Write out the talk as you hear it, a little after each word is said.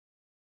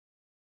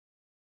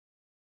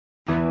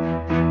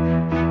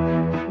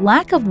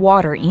lack of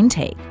water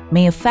intake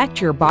may affect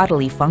your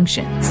bodily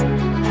functions.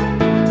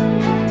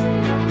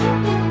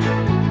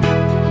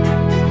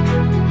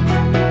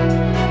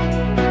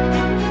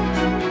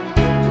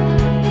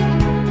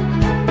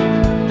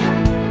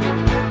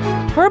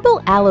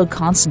 Herbal Aloe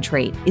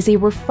Concentrate is a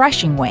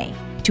refreshing way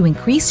to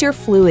increase your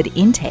fluid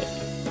intake,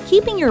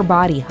 keeping your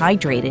body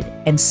hydrated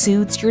and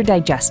soothes your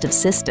digestive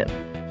system.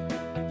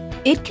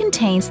 It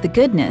contains the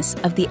goodness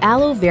of the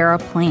aloe vera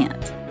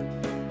plant.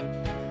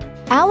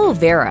 Aloe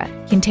vera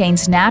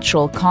contains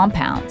natural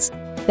compounds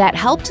that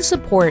help to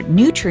support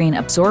nutrient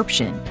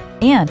absorption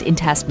and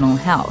intestinal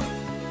health.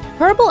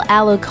 Herbal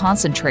Aloe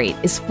Concentrate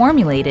is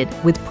formulated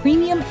with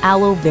premium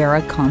aloe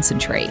vera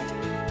concentrate.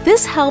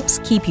 This helps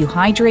keep you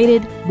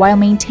hydrated while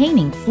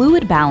maintaining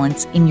fluid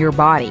balance in your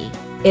body.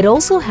 It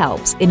also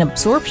helps in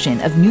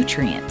absorption of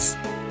nutrients.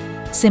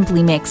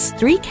 Simply mix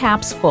 3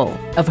 caps full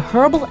of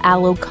Herbal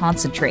Aloe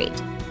Concentrate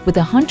with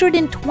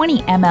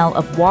 120 ml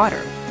of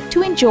water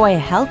to enjoy a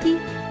healthy,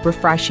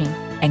 refreshing,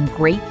 and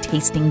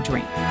great-tasting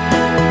drink.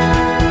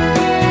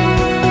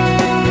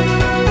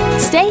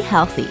 Stay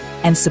healthy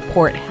and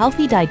support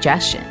healthy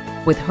digestion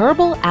with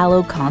Herbal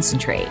Aloe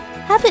Concentrate.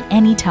 Have it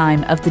any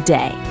time of the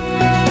day.